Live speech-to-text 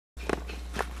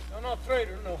no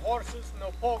trader, no horses,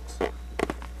 no pokes.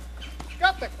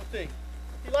 Gata ko ti.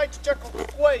 Ilai chako ko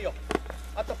cuello.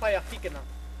 Ata pa yakikena.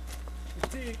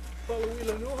 Ti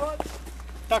palawila nuhat?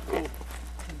 Taku.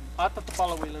 Ata to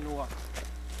palawila nuwa.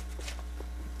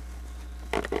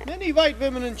 Many white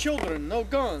women and children, no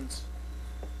guns.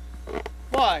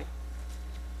 Why?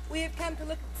 We have come to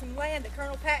look at some land that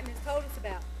Colonel Patton has told us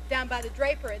about, down by the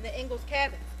Draper and the Ingles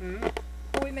cabins,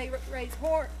 where we may raise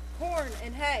corn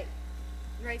and hay,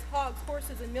 and raise hogs,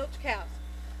 horses, and milch cows.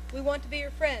 We want to be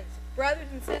your friends, brothers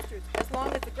and sisters, as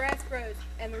long as the grass grows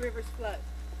and the rivers flow.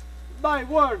 My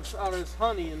words are as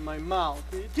honey in my mouth.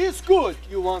 It is good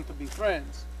you want to be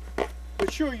friends,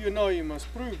 but sure you know you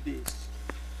must prove this.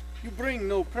 You bring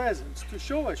no presents to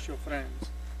show us your friends.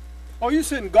 Or you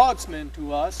send God's men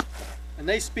to us, and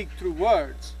they speak through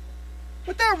words.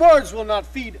 But their words will not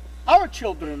feed our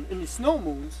children in the snow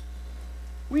moons.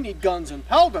 We need guns and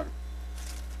powder.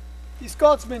 These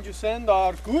Scotsmen you send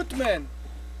are good men,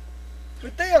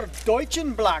 but they are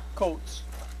Deutschen black coats.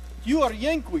 You are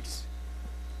Yankees.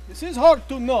 This is hard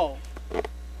to know.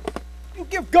 You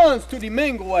give guns to the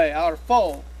Mengwe, our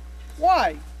foe.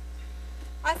 Why?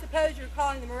 I suppose you're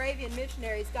calling the Moravian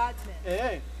missionaries God's men.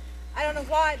 Hey. I don't know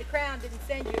why the Crown didn't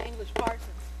send you English parsons.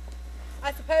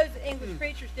 I suppose the English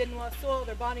preachers didn't want to soil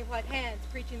their bonny white hands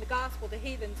preaching the gospel to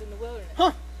heathens in the wilderness.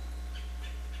 Huh?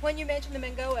 When you mention the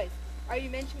Mengoes, you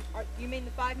mean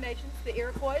the Five Nations, the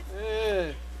Iroquois?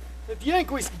 Hey. With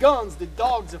Yankees guns, the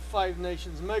dogs of Five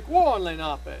Nations make war on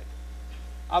Lenape.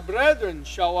 Our brethren,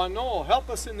 Shawano, help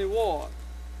us in the war.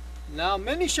 Now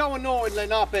many Shawano in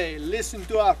Lenape listen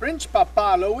to our French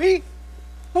Papa Louis,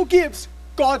 who gives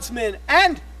God's men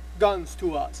and guns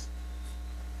to us.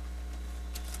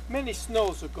 Many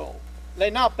snows ago,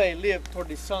 Lenape lived toward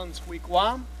the sun's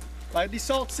wigwam by the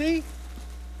salt sea.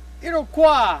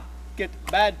 Iroquois get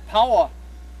bad power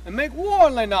and make war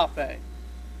on Lenape.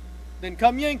 Then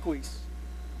come Yankees.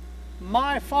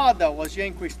 My father was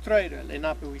Yankees trader,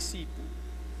 Lenape Wisipu.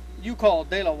 You call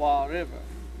Delaware River.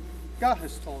 God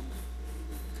has told me.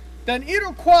 Then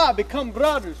Iroquois become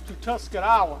brothers to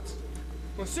Tuscarawas.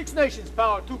 When Six Nations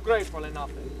power too great for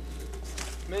Lenape.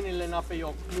 Many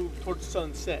Lenapeok moved towards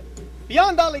sunset.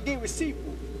 Beyond Alligator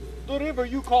Wisipu, the river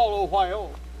you call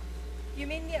Ohio. You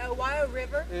mean the Ohio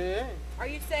River? Yeah. Are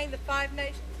you saying the Five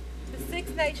Nations? The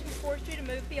Six Nations forced you to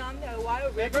move beyond the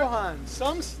Ohio River? Begohan,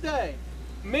 some stay.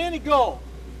 Many go.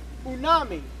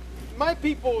 Unami, my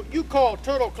people you call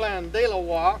Turtle Clan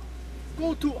Delaware,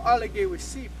 go to Alligator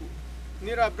Wisipu,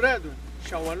 near our brethren,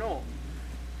 Shawano.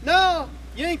 Now,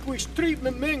 Yankees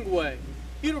treatment Mengwe.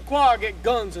 Iroquois get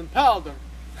guns and powder.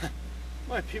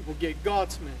 My people get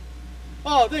Godsmen.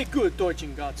 Oh, they good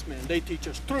Deutschen Godsmen. They teach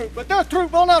us truth, but their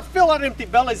truth will not fill our empty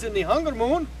bellies in the hunger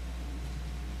moon.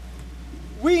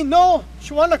 We know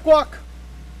Shwanakwak.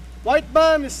 White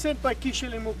man is sent by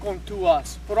Kishilimukon to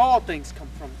us, for all things come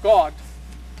from God.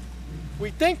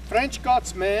 We think French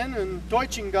Godsmen and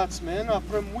Deutschen Godsmen are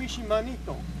from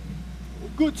Wishimanito,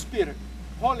 good spirit,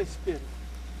 Holy Spirit.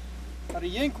 Are the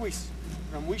Yankees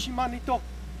from Wishimanito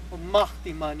or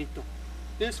Mahti Manito?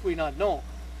 This we not know.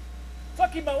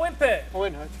 Faki mawempe.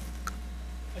 Owen hut.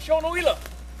 Ashono ila.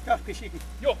 Kafkishiki.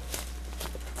 Yo.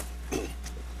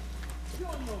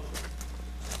 Shono.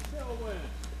 Peowen.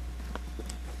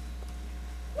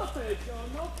 Wafe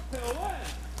shono. Peowen.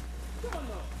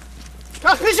 Shono.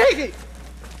 Kafkishiki!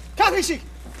 Kafkishiki!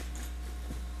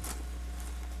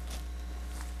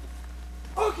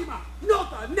 Okima.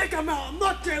 Nota. Nekama.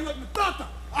 Moche. Look. Tata.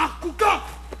 Akuka.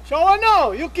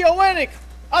 Shawano, Yuki Owenik,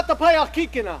 Atapaya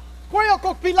Kikina, Koyo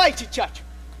Kokpilai Chichach.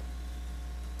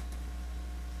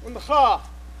 Undha,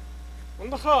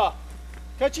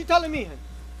 Kachitalimihan.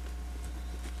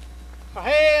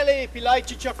 Kahele Pilai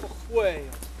Chichakwe.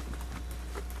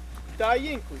 Da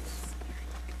Yankees.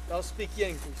 Thou speak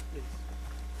Yankees,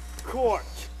 please.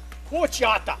 Court.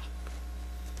 Courchata.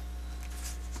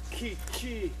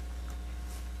 Kichi.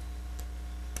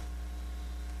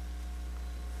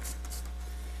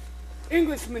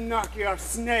 Englishmen knock you are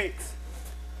snakes.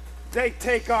 They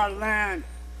take our land.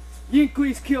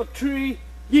 Yankees kill tree,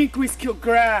 Yankees kill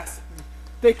grass.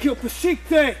 They kill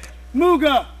Pashikte,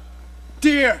 Muga,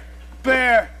 deer,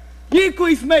 bear.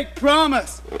 Yankees make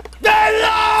promise. They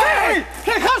lie!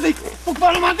 Hey, Hazi!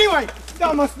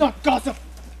 Thou must not gossip.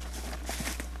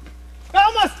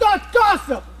 Thou must not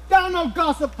gossip! Thou no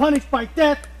gossip punished by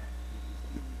death.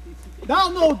 Thou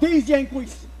know these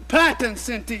Yankees. Patton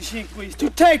sent these Yankees to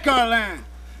take our land,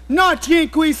 not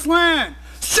Yankees' land.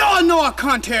 So no I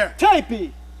can't hear.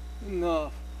 Tapey!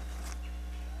 No.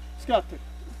 Scatter.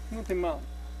 Nothing mal.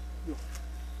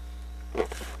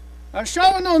 Our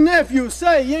Shawano nephews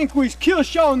say Yankees kill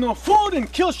Shawano food and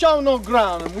kill Shawano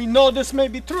ground, and we know this may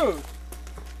be true.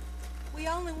 We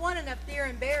only want enough deer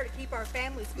and bear to keep our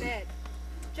families fed.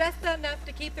 Just enough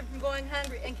to keep them from going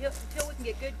hungry until we can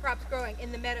get good crops growing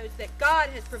in the meadows that God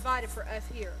has provided for us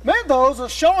here. Meadows are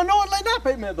Shawano and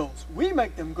Lenape meadows. We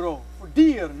make them grow for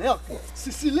deer and elk,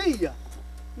 Sicilia,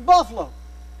 and buffalo.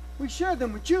 We share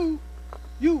them with you.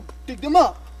 You dig them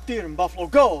up, deer and buffalo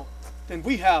go. Then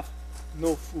we have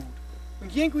no food.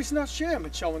 And Yankees not share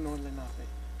with Shawano and Lenape.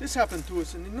 This happened to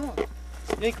us in the north.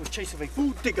 Yankees chase away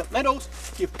food, dig up meadows,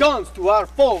 give guns to our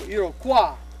foe,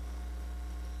 Iroquois.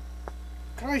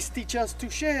 Christ teach us to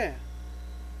share.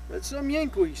 But some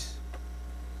Yankees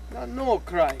not know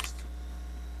Christ.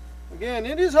 Again,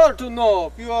 it is hard to know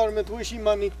if you are Metwishi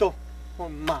Manito or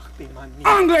Mahti Manito.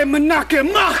 Angre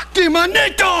Manake Mahti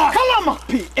Manito!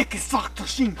 Kalamakpi Ekisakta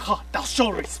Shinha, thou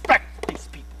shalt respect these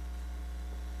people.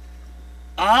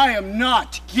 I am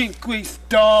not Yankees,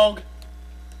 dog.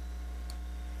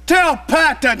 Tell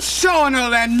Patton Shawano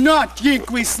land, not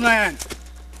Yankees land.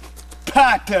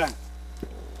 Patton.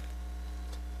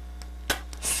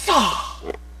 Sa!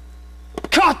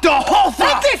 Cut the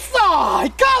hofa! Iti sa!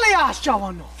 Ikalia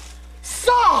Shawano!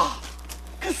 Sa!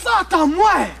 Kasata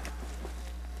mwe!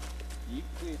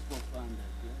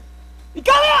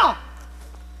 Ikalia!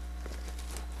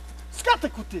 Skate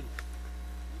kuti!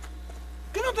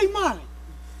 Kano dei mali?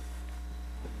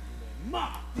 Ma!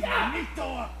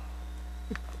 Manito!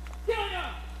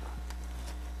 Kaya!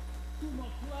 Tu ma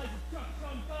play the truck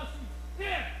from Dusty.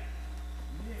 Here!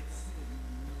 Let's see.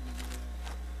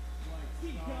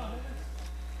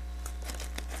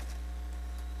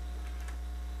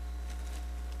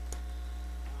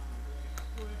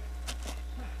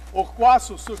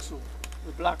 Okwasu Suksu,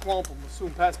 the black wampum will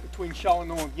soon pass between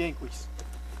Shawano and Yankees.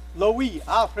 Louis,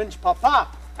 our French papa,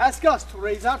 asked us to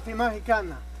raise Arte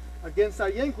Mexicana against our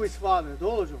Yankees father,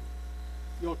 Dojo,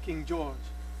 your King George.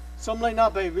 Some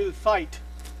Lenape will fight.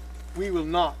 We will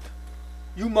not.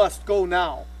 You must go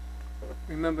now.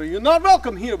 Remember, you're not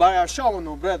welcome here by our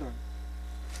Shawano brethren.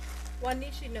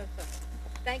 Wanishi Nofa.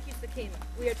 Thank you, Sakina.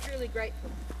 We are truly grateful.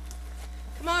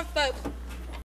 Come on, folks.